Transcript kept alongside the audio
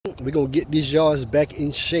we're gonna get these yards back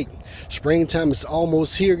in shape. Springtime is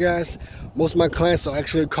almost here, guys. Most of my clients are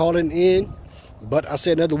actually calling in, but I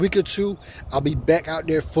said another week or two, I'll be back out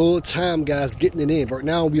there full time, guys, getting it in. Right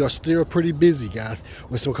now, we are still pretty busy, guys,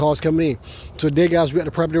 with some calls coming in. So today, guys, we're at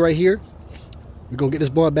the property right here. We're gonna get this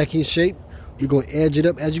board back in shape. We're gonna edge it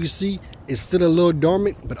up. As you can see, it's still a little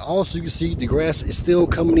dormant, but also you can see the grass is still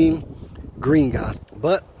coming in green, guys.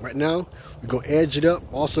 But right now, we're gonna edge it up.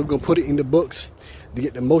 Also, we're gonna put it in the books to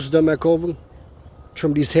get the most done back over.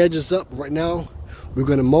 Trim these hedges up. Right now, we're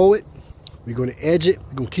gonna mow it. We're gonna edge it.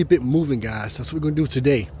 We're gonna keep it moving, guys. That's what we're gonna do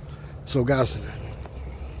today. So, guys,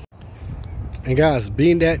 and guys,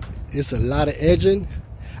 being that it's a lot of edging,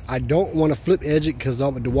 I don't want to flip edge it because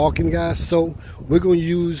I'm the walking, guys. So we're gonna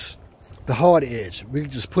use the hard edge. We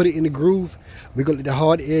can just put it in the groove. We're gonna let the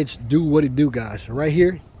hard edge do what it do, guys. Right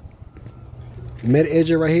here, metal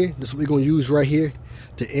edger right here. This is what we're gonna use right here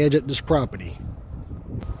to edge up this property.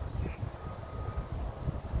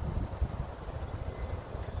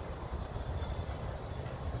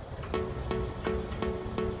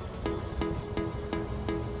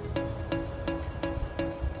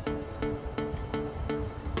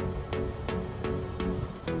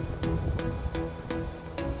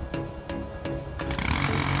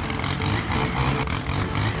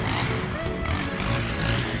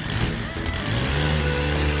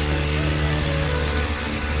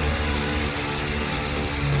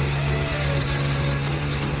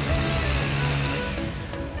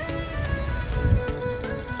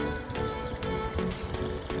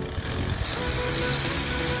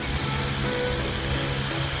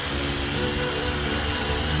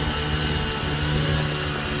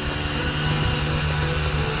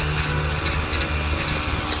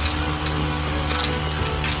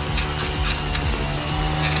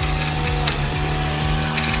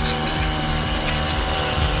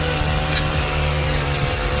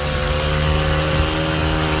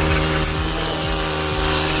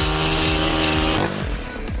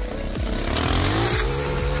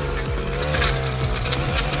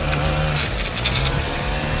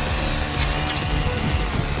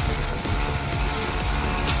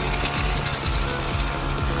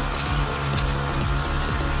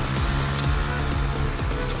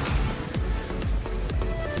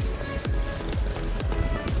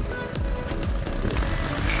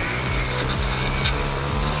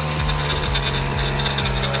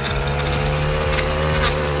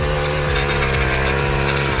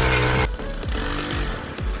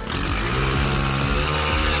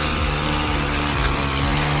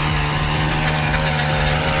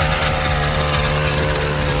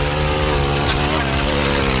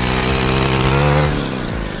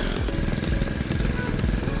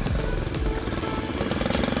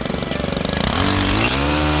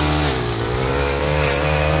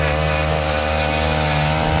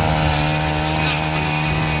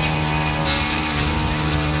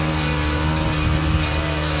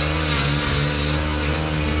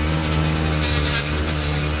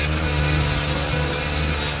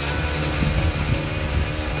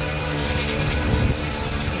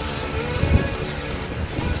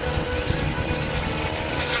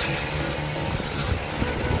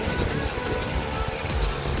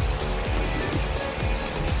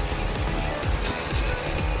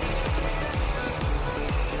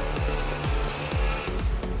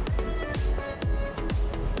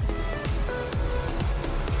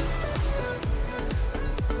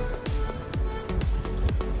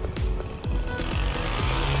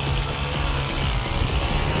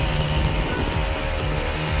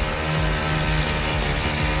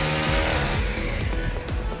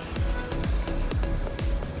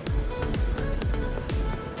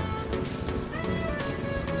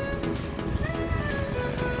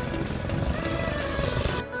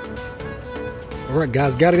 All right,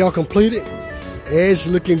 guys, got it all completed. Edge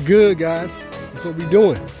looking good, guys. That's what we're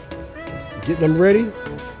doing. Getting them ready.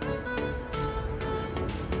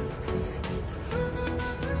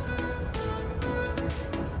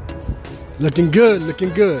 Looking good, looking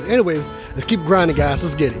good. Anyway, let's keep grinding, guys.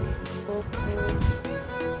 Let's get it.